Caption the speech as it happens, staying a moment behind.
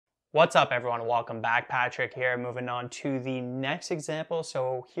What's up, everyone? Welcome back. Patrick here, moving on to the next example.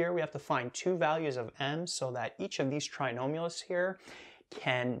 So here we have to find two values of m so that each of these trinomials here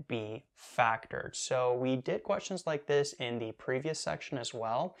can be factored. So we did questions like this in the previous section as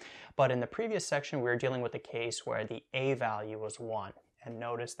well, but in the previous section we were dealing with a case where the a value was 1. And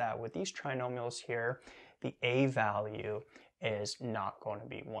notice that with these trinomials here, the a value is not going to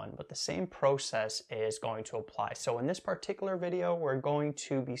be 1, but the same process is going to apply. So in this particular video, we're going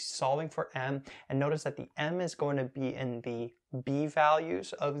to be solving for m, and notice that the m is going to be in the b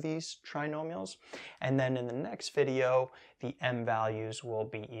values of these trinomials, and then in the next video, the m values will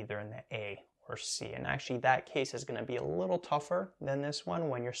be either in the a or c. And actually that case is going to be a little tougher than this one.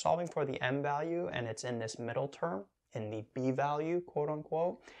 When you're solving for the m value and it's in this middle term, in the b value, quote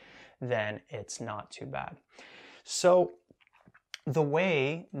unquote, then it's not too bad. So the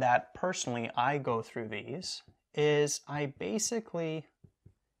way that personally I go through these is I basically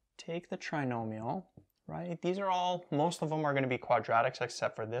take the trinomial, right? These are all, most of them are going to be quadratics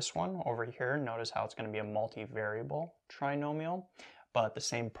except for this one over here. Notice how it's going to be a multivariable trinomial, but the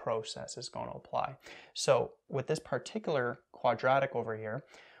same process is going to apply. So with this particular quadratic over here,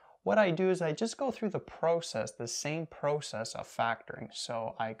 what I do is I just go through the process, the same process of factoring.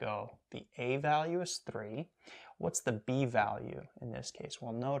 So I go, the a value is 3. What's the b value in this case?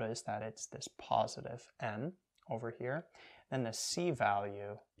 Well, notice that it's this positive m over here. Then the c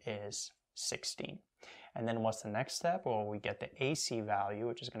value is 16. And then what's the next step? Well, we get the ac value,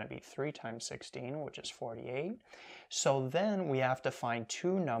 which is going to be 3 times 16, which is 48. So then we have to find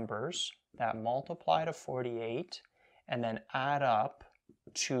two numbers that multiply to 48 and then add up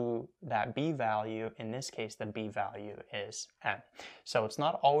to that b value. In this case, the b value is m. So it's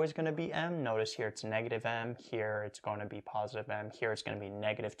not always going to be m. Notice here it's negative m. Here it's going to be positive m. Here it's going to be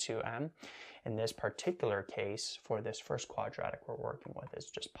negative 2m. In this particular case, for this first quadratic we're working with, is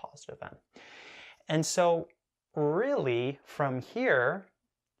just positive m. And so really from here,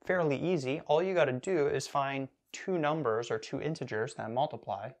 fairly easy, all you got to do is find two numbers or two integers that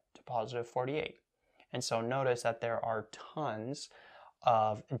multiply to positive 48. And so notice that there are tons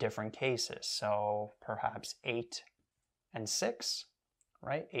of different cases. So perhaps 8 and 6,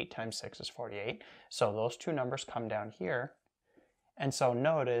 right? 8 times 6 is 48. So those two numbers come down here. And so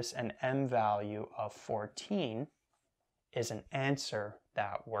notice an m value of 14 is an answer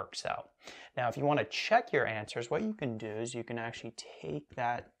that works out. Now, if you want to check your answers, what you can do is you can actually take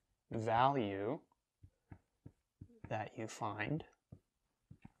that value that you find,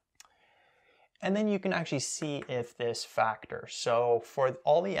 and then you can actually see if this factors. So for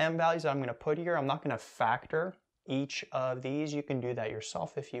all the m values that I'm going to put here, I'm not going to factor each of these. You can do that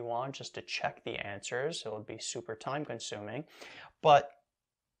yourself if you want, just to check the answers. It would be super time consuming. But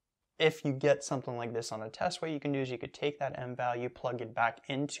if you get something like this on a test, what you can do is you could take that m value, plug it back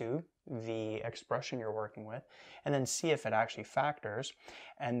into the expression you're working with, and then see if it actually factors.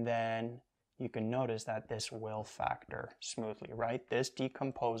 And then you can notice that this will factor smoothly, right? This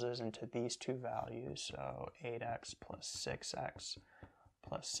decomposes into these two values. So 8x plus 6x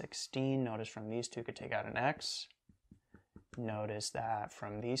plus 16. Notice from these two could take out an x. Notice that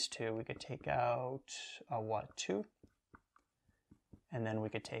from these two we could take out a what? 2. And then we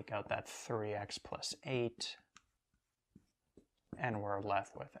could take out that 3x plus 8. And we're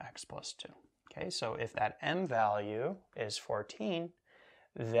left with x plus 2. Okay, so if that m value is 14,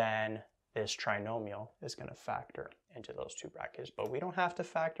 then this trinomial is going to factor into those two brackets. But we don't have to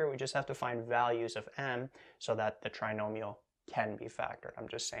factor, we just have to find values of m so that the trinomial can be factored. I'm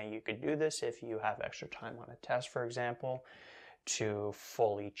just saying you could do this if you have extra time on a test, for example, to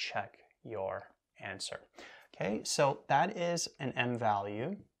fully check your answer. Okay, so that is an m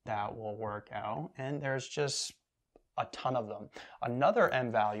value that will work out, and there's just a ton of them. Another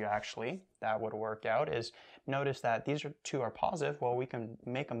m value actually that would work out is, notice that these two are positive. Well, we can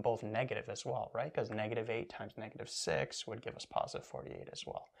make them both negative as well, right? Because negative 8 times negative 6 would give us positive 48 as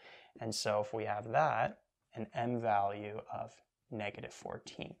well. And so if we have that, an m value of negative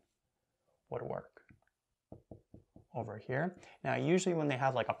 14 would work over here. Now, usually when they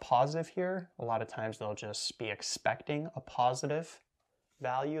have like a positive here, a lot of times they'll just be expecting a positive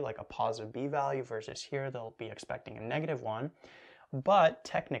value, like a positive b value, versus here they'll be expecting a negative one. But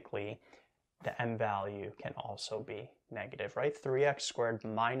technically, the m value can also be negative, right? 3x squared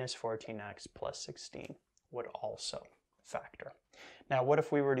minus 14x plus 16 would also factor. Now, what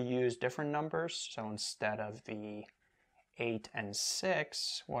if we were to use different numbers? So instead of the 8 and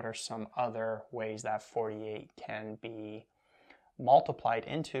 6, what are some other ways that 48 can be multiplied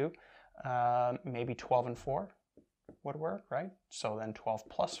into? Maybe 12 and 4 would work, right? So then 12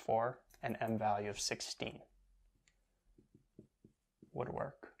 plus 4, an m value of 16 would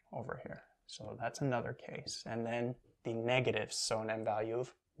work over here. So that's another case. And then the negatives, so an M value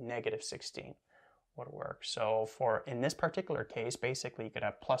of negative 16 would work. So for in this particular case, basically you could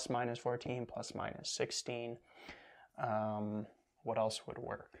have plus minus 14, plus minus 16. What else would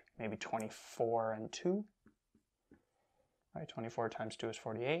work? Maybe 24 and 2. Right, 24 times 2 is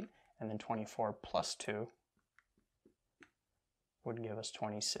 48, and then 24 plus 2 would give us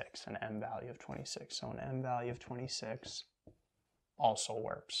 26, an M value of 26. So an M value of 26 also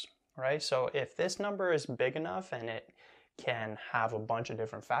works, right? So if this number is big enough and it can have a bunch of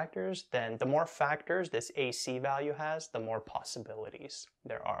different factors, then the more factors this AC value has, the more possibilities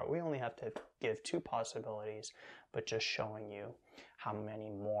there are. We only have to give 2 possibilities, but just showing you how many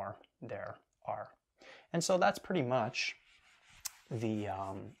more there are. And so that's pretty much the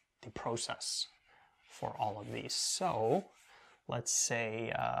process for all of these. So let's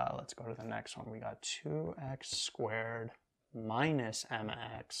say, let's go to the next one. We got 2x squared minus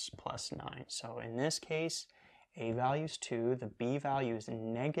mx plus 9. So in this case, a value is 2, the b value is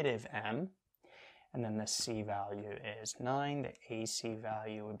negative m, and then the c value is 9. The AC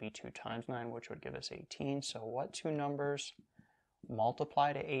value would be 2 times 9, which would give us 18. So what 2 numbers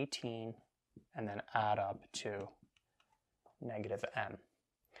multiply to 18 and then add up to negative m?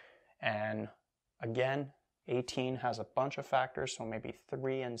 And again, 18 has a bunch of factors, so maybe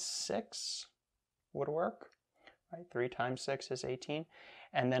 3 and 6 would work, right? 3 times 6 is 18.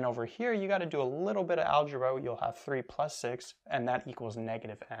 And then over here, you got to do a little bit of algebra. You'll have 3 plus 6, and that equals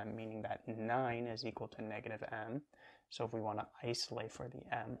negative m, meaning that 9 is equal to negative m. So if we want to isolate for the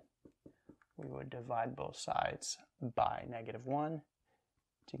m, we would divide both sides by negative 1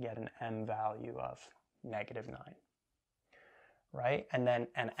 to get an m value of negative 9. Right? And then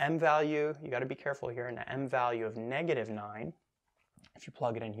an m value, you got to be careful here, an m value of negative 9, if you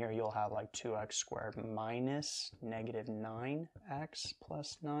plug it in here, you'll have like 2x squared minus negative 9x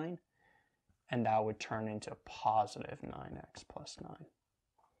plus 9, and that would turn into positive 9x plus 9,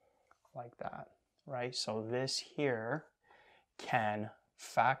 like that, right? So this here can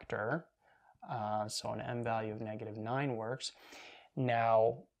factor, so an m value of negative 9 works.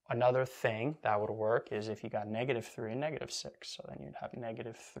 Now, another thing that would work is if you got negative 3 and negative 6. So then you'd have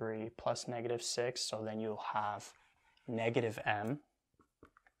negative 3 plus negative 6. So then you'll have negative m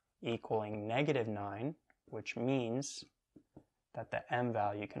equaling negative 9, which means that the m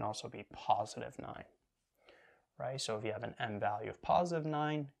value can also be positive 9. Right? So if you have an m value of positive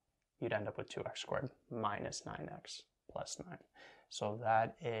 9, you'd end up with 2x squared minus 9x plus 9. So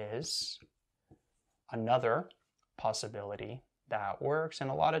that is another possibility that works.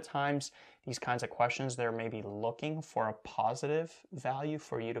 And a lot of times these kinds of questions, they're maybe looking for a positive value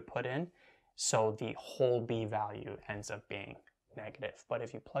for you to put in, so the whole b value ends up being negative. But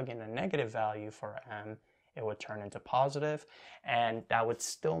if you plug in a negative value for m, it would turn into positive, and that would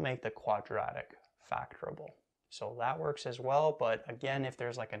still make the quadratic factorable. So that works as well. But again, if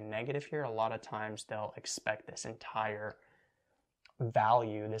there's like a negative here, a lot of times they'll expect this entire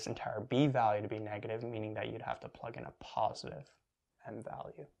value, this entire b value to be negative, meaning that you'd have to plug in a positive m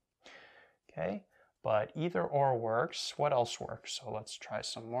value. Okay, but either or works. What else works? So let's try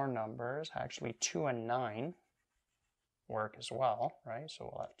some more numbers. Actually, 2 and 9 work as well, right? So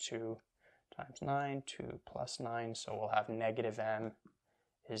we'll have 2 times 9, 2 plus 9, so we'll have negative m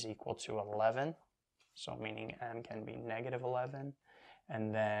is equal to 11, so meaning m can be negative 11,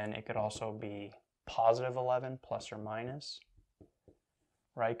 and then it could also be positive 11 plus or minus,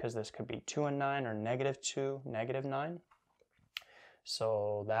 right? Because this could be 2 and 9 or negative 2, negative 9.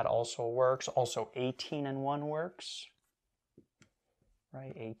 So that also works. Also 18 and 1 works,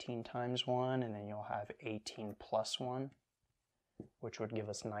 right? 18 times 1, and then you'll have 18 plus 1, which would give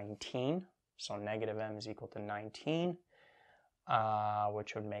us 19. So negative m is equal to 19,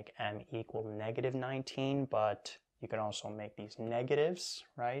 which would make m equal negative 19, but you can also make these negatives,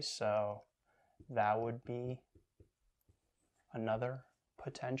 right? So that would be another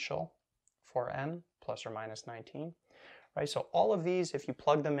potential for m, plus or minus 19, right? So all of these, if you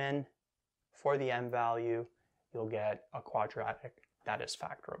plug them in for the m value, you'll get a quadratic that is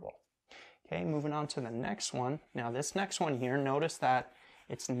factorable. Okay, moving on to the next one. Now this next one here, notice that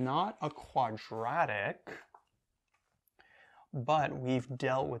it's not a quadratic, but we've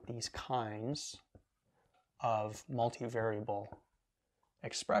dealt with these kinds of multivariable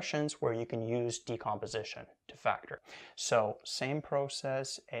expressions where you can use decomposition to factor. So same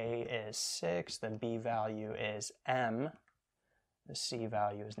process, a is 6, the b value is m, the c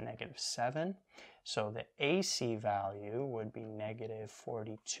value is negative 7. So the AC value would be negative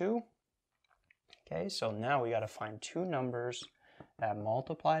 42. Okay, so now we got to find 2 numbers that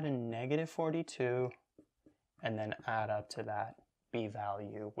multiply to negative 42 and then add up to that b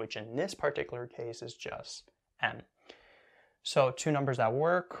value, which in this particular case is just m. So two numbers that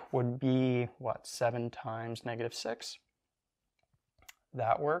work would be, what, 7 times negative 6?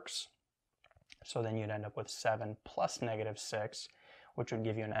 That works. So then you'd end up with 7 plus negative 6, which would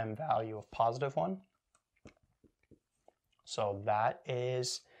give you an m value of positive 1. So that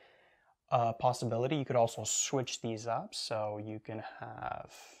is a possibility. You could also switch these up. So you can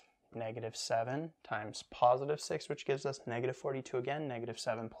have negative 7 times positive 6, which gives us negative 42 again. Negative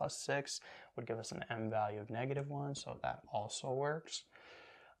 7 plus 6 would give us an m value of negative 1, so that also works.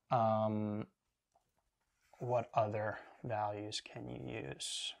 What other values can you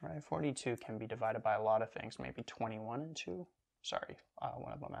use, right? 42 can be divided by a lot of things, maybe 21 and 2. Sorry,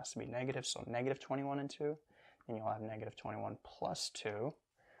 one of them has to be negative, so negative 21 and 2. Then you'll have negative 21 plus 2,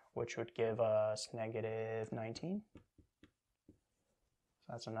 which would give us negative 19.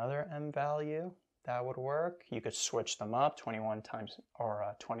 That's another m value that would work. You could switch them up, 21 times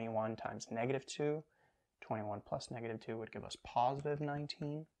negative 2. 21 plus negative 2 would give us positive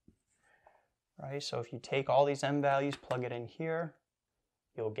 19. Right? So if you take all these m values, plug it in here,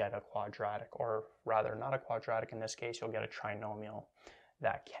 you'll get a quadratic, or rather not a quadratic in this case, you'll get a trinomial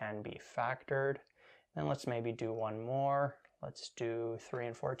that can be factored. And let's maybe do one more. Let's do 3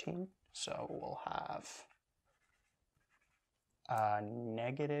 and 14. So we'll have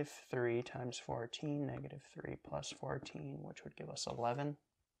negative 3 times 14, negative 3 plus 14, which would give us 11.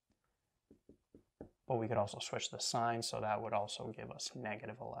 But we could also switch the sign, so that would also give us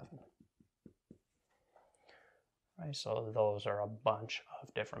negative 11. Right, so those are a bunch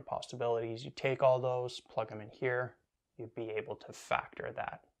of different possibilities. You take all those, plug them in here, you'd be able to factor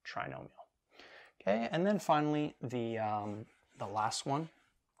that trinomial. Okay, and then finally the last one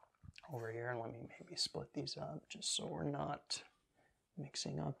over here, and let me maybe split these up just so we're not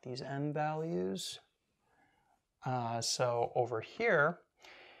mixing up these m values. So over here,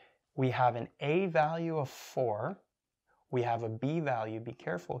 we have an a value of 4. We have a b value, be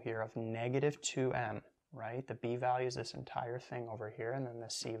careful here, of negative 2m, right? The b value is this entire thing over here, and then the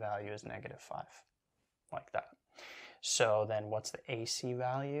c value is negative 5, like that. So then what's the AC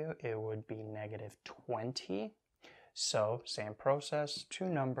value? It would be negative 20. So same process, two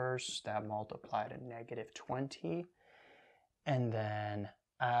numbers that multiply to negative 20, and then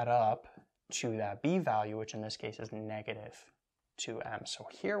add up to that b value, which in this case is negative 2m. So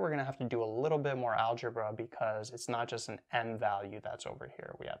here we're going to have to do a little bit more algebra because it's not just an m value that's over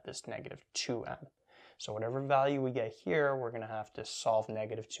here. We have this negative 2m. So whatever value we get here, we're going to have to solve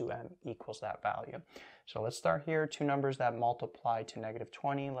negative 2m equals that value. So let's start here, two numbers that multiply to negative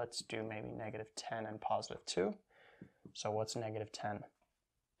 20. Let's do maybe negative 10 and positive 2. So what's negative 10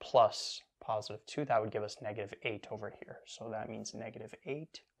 plus positive 2? That would give us negative 8 over here. So that means negative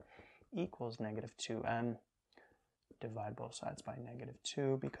 8 equals negative 2m. Divide both sides by negative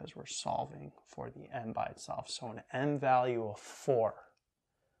 2 because we're solving for the m by itself. So an m value of 4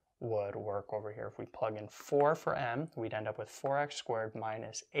 would work over here. If we plug in 4 for m, we'd end up with 4x squared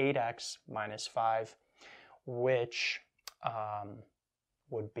minus 8x minus 5, which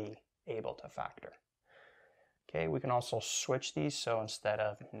would be able to factor. Okay, we can also switch these. So instead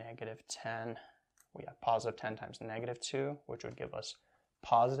of negative 10, we have positive 10 times negative 2, which would give us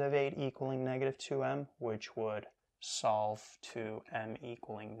positive 8 equaling negative 2m, which would solve to m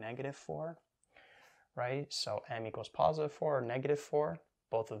equaling negative 4, right? So m equals positive 4 or negative 4.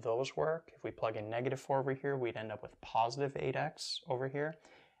 Both of those work. If we plug in negative 4 over here, we'd end up with positive 8x over here,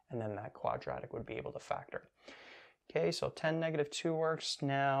 and then that quadratic would be able to factor. Okay, so 10, negative 2 works.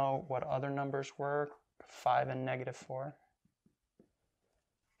 Now, what other numbers work? 5 and negative 4.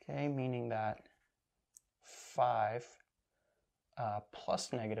 Okay, meaning that 5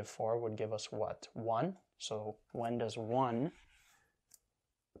 plus negative 4 would give us what? 1. So when does 1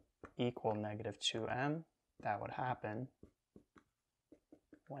 equal negative 2m? That would happen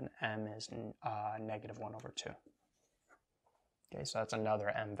when m is negative 1 over 2. Okay, so that's another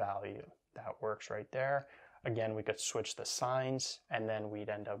m value that works right there. Again, we could switch the signs, and then we'd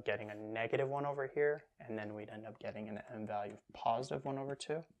end up getting a negative 1 over here, and then we'd end up getting an m value of positive 1 over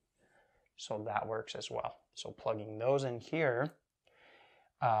 2. So that works as well. So plugging those in here,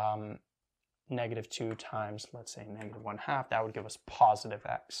 negative 2 times, let's say, negative 1/2, that would give us positive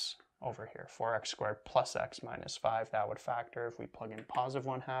x over here. 4x squared plus x minus 5, that would factor. If we plug in positive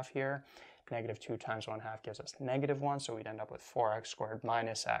 1/2 here, negative 2 times 1/2 gives us negative 1, so we'd end up with 4x squared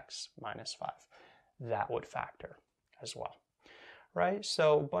minus x minus 5. That would factor as well, right?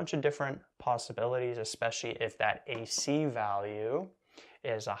 So a bunch of different possibilities, especially if that AC value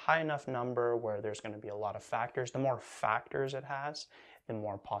is a high enough number where there's going to be a lot of factors. The more factors it has, the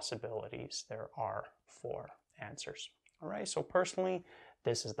more possibilities there are for answers. All right, so personally,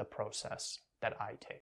 this is the process that I take.